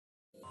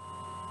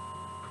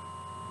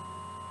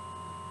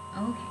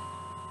Okay,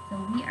 so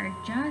we are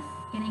just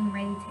getting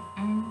ready to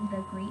end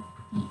the great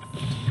feast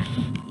at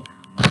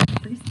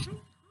the Versailles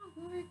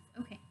Hogwarts.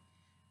 Okay.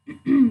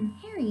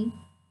 Harry,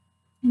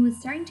 who was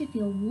starting to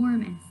feel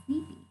warm and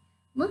sleepy,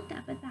 looked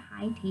up at the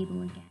high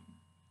table again.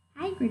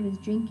 Hagrid was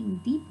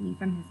drinking deeply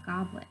from his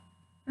goblet.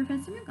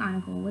 Professor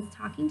McGonagall was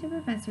talking to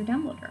Professor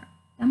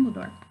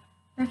Dumbledore.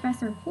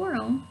 Professor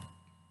Quirrell,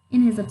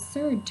 in his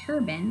absurd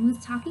turban, was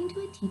talking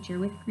to a teacher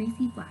with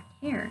greasy black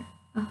hair,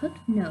 a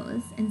hooked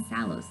nose, and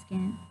sallow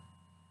skin.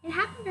 It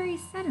happened very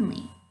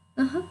suddenly.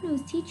 The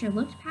hook-nosed teacher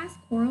looked past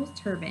Quirrell's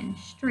turban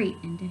straight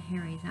into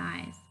Harry's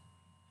eyes,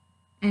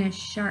 and a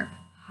sharp,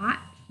 hot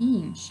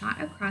pain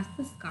shot across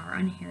the scar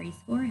on Harry's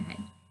forehead.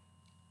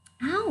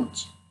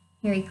 Ouch!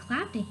 Harry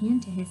clapped a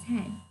hand to his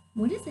head.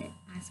 What is it?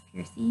 Asked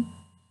Percy.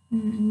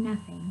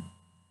 Nothing.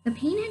 The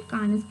pain had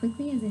gone as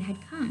quickly as it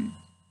had come.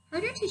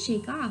 Harder to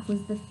shake off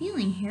was the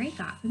feeling Harry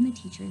got from the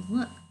teacher's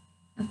look,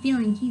 a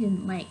feeling he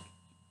didn't like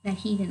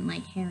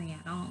Harry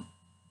at all.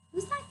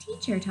 Who's that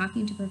teacher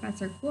talking to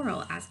Professor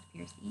Quirrell?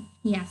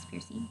 He asked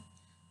Percy.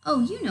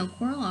 Oh, you know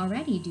Quirrell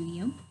already, do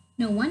you?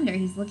 No wonder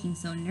he's looking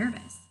so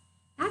nervous.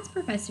 That's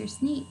Professor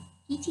Snape.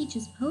 He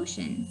teaches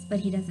potions, but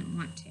he doesn't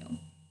want to.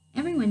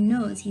 Everyone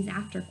knows he's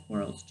after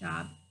Quirrell's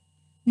job.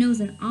 Knows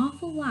an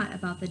awful lot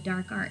about the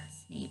dark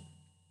arts, Snape.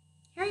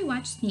 Harry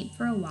watched Snape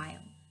for a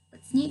while,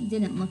 but Snape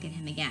didn't look at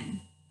him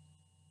again.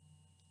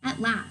 At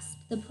last,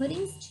 the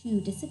puddings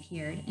too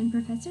disappeared, and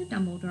Professor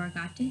Dumbledore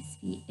got to his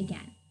feet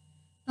again.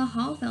 The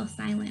hall fell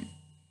silent.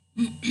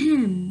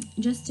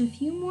 Just a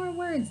few more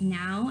words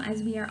now,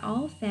 as we are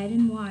all fed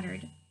and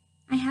watered.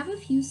 I have a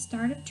few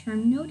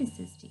start-of-term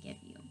notices to give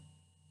you.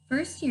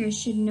 First years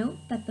should note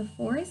that the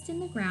forest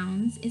in the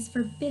grounds is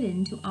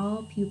forbidden to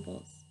all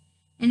pupils,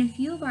 and a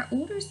few of our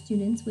older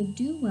students would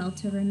do well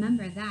to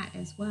remember that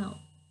as well.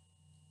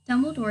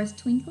 Dumbledore's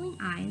twinkling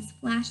eyes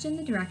flashed in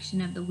the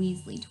direction of the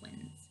Weasley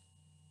twins.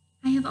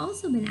 I have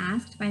also been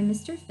asked by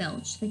Mr.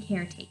 Filch, the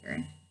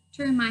caretaker,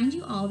 to remind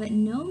you all that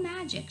no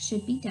magic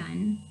should be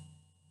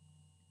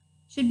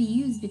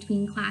used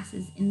between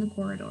classes in the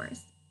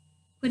corridors.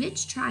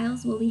 Quidditch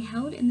trials will be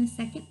held in the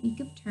second week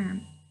of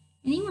term.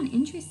 Anyone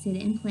interested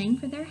in playing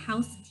for their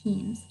house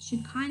teams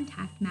should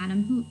contact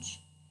Madam Hooch.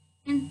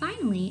 And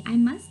finally, I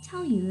must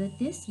tell you that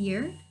this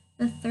year,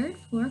 the third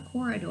floor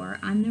corridor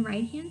on the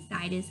right-hand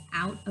side is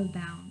out of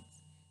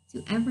bounds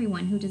to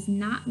everyone who does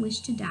not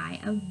wish to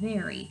die a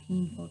very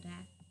painful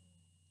death.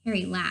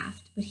 Harry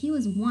laughed, but he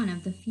was one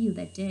of the few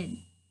that did.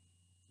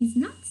 He's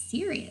not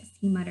serious,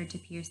 he muttered to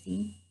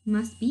Percy.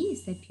 Must be,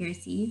 said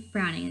Percy,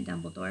 frowning at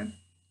Dumbledore.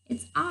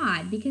 It's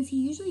odd, because he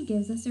usually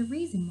gives us a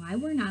reason why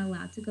we're not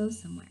allowed to go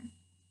somewhere.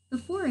 The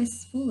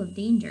forest's full of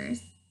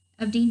dangerous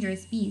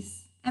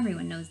beasts.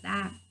 Everyone knows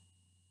that.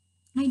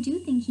 I do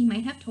think he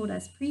might have told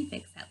us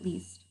prefix at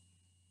least.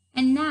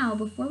 And now,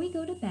 before we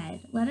go to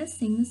bed, let us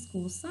sing the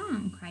school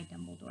song, cried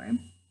Dumbledore.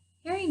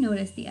 Harry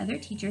noticed the other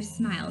teachers'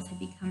 smiles had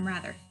become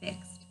rather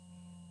fixed.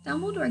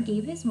 Dumbledore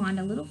gave his wand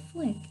a little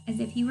flick as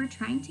if he were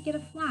trying to get a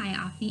fly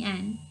off the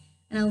end,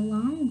 and a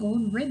long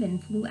gold ribbon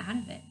flew out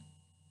of it,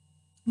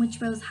 which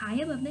rose high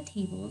above the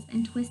tables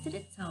and twisted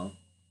itself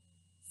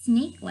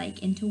snake-like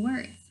into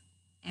words.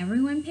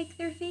 Everyone pick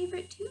their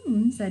favorite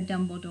tune, said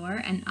Dumbledore,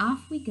 and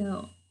off we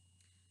go.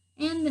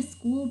 And the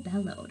school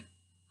bellowed.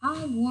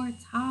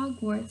 Hogwarts,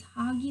 Hogwarts,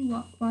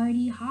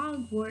 Hoggy-Warty,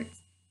 Hogwarts,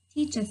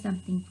 teach us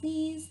something,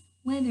 please,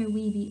 whether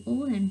we be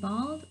old and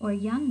bald or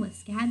young with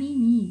scabby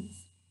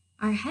knees.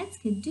 Our heads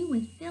could do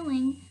with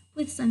filling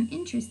with some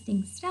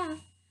interesting stuff,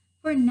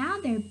 for now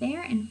they're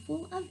bare and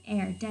full of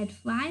air, dead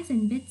flies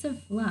and bits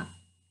of fluff.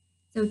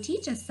 So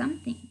teach us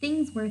something,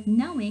 things worth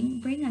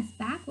knowing, bring us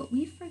back what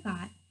we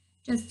forgot.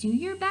 Just do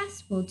your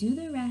best, we'll do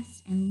the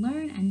rest, and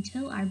learn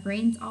until our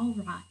brains all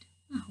rot.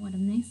 Oh, what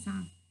a nice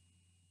song.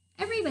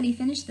 Everybody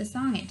finished the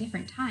song at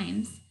different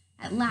times.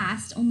 At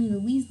last, only the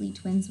Weasley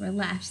twins were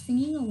left,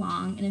 singing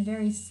along in a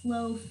very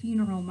slow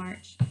funeral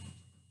march.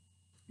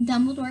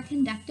 Dumbledore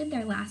conducted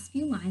their last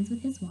few lines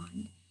with his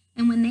wand,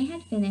 and when they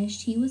had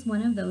finished, he was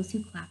one of those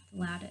who clapped the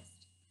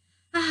loudest.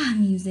 Ah,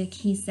 music,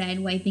 he said,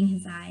 wiping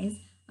his eyes,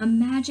 a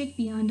magic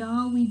beyond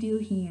all we do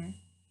here.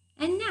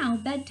 And now,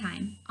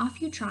 bedtime.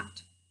 Off you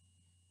trot.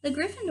 The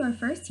Gryffindor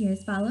first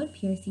years followed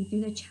Percy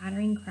through the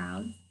chattering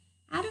crowds,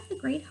 out of the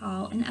great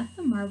hall and up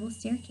the marble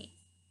staircase.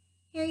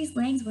 Harry's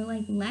legs were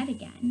like lead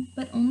again,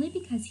 but only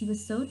because he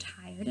was so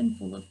tired and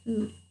full of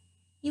food.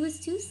 He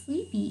was too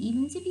sleepy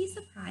even to be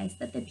surprised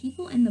that the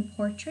people in the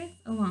portraits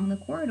along the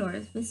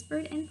corridors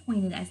whispered and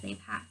pointed as they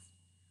passed,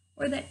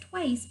 or that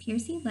twice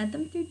Percy led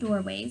them through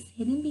doorways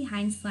hidden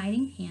behind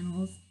sliding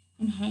panels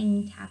and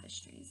hanging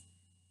tapestries.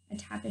 A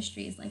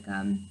tapestry is like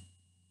a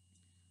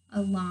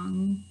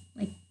long,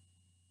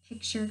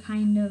 picture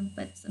kind of,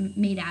 but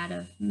made out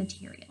of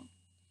material.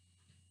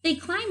 They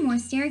climbed more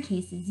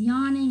staircases,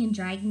 yawning and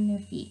dragging their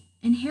feet,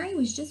 and Harry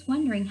was just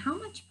wondering how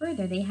much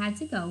further they had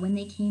to go when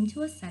they came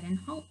to a sudden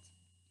halt.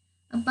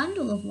 A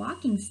bundle of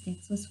walking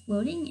sticks was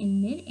floating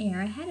in mid-air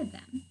ahead of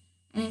them,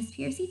 and as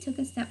Percy took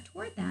a step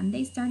toward them,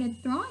 they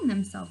started throwing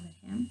themselves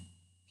at him.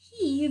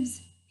 Peeves,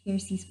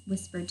 Piercy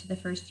whispered to the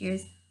first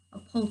years. "A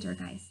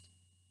poltergeist."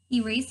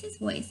 He raised his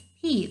voice.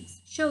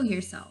 "Peeves, show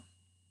yourself."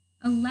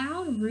 A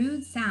loud,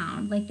 rude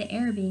sound, like the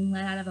air being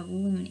let out of a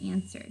balloon,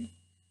 answered.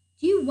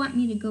 "Do you want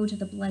me to go to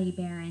the Bloody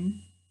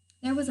Baron?"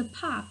 There was a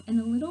pop, and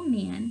a little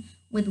man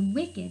with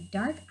wicked,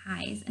 dark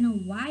eyes and a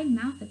wide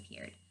mouth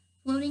appeared,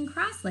 floating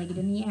cross-legged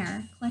in the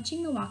air,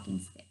 clutching the walking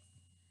sticks.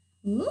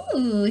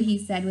 "Ooh," he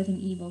said with an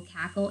evil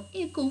cackle,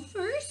 "ickle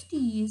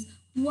firsties!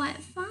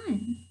 What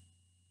fun!"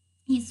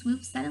 He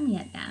swooped suddenly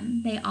at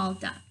them. They all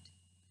ducked.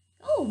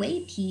 "Go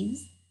away,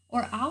 Peeves,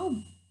 or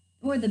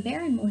the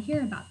Baron will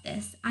hear about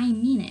this. I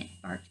mean it,"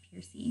 barked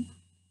Piercy.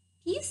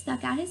 Peeves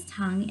stuck out his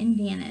tongue and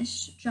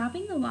vanished,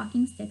 dropping the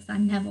walking sticks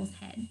on Neville's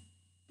head.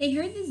 They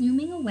heard the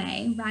zooming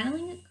away,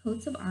 rattling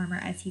coats of armor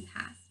as he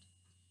passed.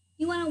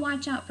 "You want to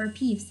watch out for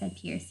Peeves," said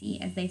Piercy,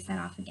 as they set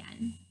off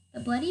again.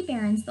 "The Bloody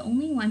Baron's the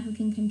only one who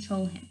can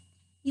control him.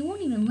 He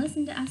won't even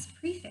listen to us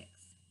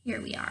prefects.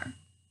 Here we are."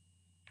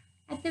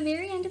 At the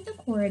very end of the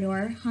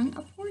corridor hung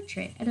a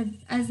portrait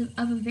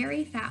of a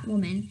very fat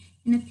woman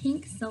in a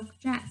pink silk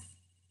dress.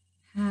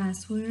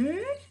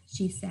 "Password?"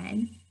 she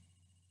said.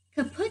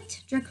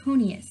 "Caput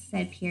Draconius,"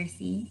 said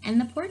Piercy,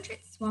 and the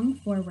portrait swung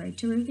forward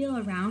to reveal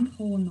a round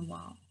hole in the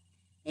wall.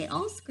 They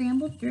all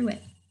scrambled through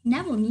it.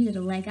 Neville needed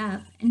a leg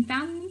up and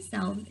found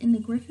themselves in the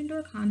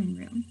Gryffindor common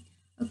room,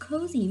 a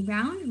cozy,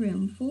 round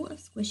room full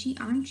of squishy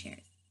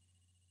armchairs.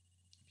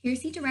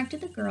 Piercy directed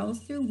the girls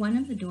through one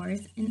of the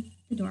doors in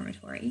the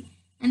dormitory,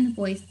 and the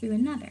boys through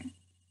another.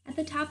 At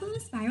the top of a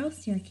spiral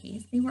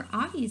staircase, they were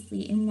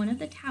obviously in one of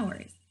the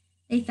towers.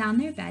 They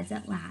found their beds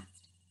at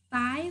last.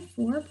 5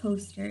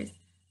 four-posters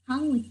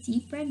hung with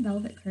deep red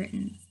velvet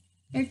curtains.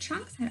 Their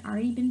trunks had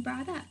already been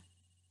brought up.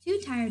 Too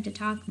tired to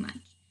talk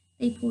much,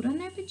 they pulled on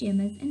their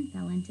pajamas and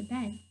fell into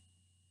bed.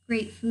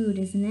 "Great food,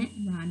 isn't it?"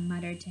 Ron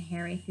muttered to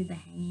Harry through the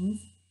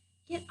hangings.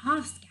 "Get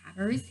off,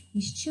 Scabbers.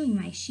 He's chewing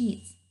my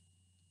sheets."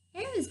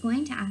 Harry was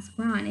going to ask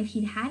Ron if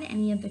he'd had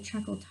any of the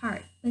treacle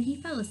tart, but he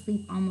fell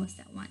asleep almost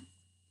at once.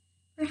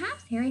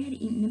 Perhaps Harry had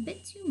eaten a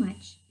bit too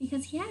much,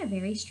 because he had a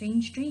very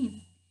strange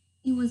dream.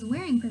 He was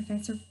wearing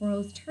Professor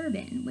Quirrell's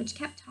turban, which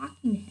kept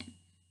talking to him,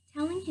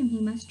 telling him he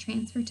must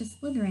transfer to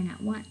Slytherin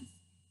at once,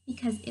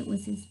 because it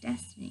was his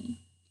destiny.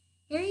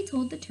 Harry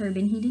told the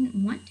turban he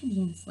didn't want to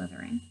be in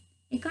Slytherin.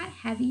 It got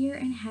heavier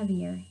and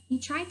heavier. He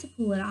tried to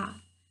pull it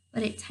off,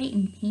 but it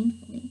tightened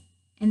painfully,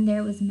 and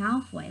there was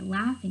Malfoy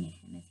laughing at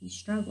him as he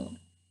struggled.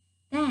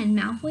 Then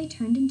Malfoy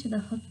turned into the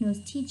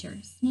hook-nosed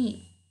teacher,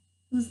 Snape,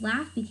 whose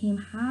laugh became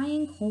high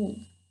and cold.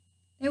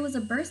 There was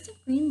a burst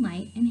of green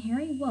light, and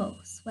Harry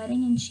woke,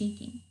 sweating and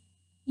shaking.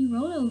 He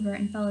rolled over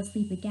and fell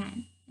asleep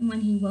again, and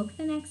when he woke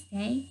the next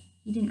day,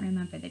 he didn't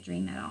remember the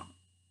dream at all.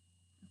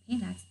 Okay,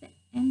 that's the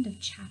end of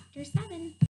chapter 7.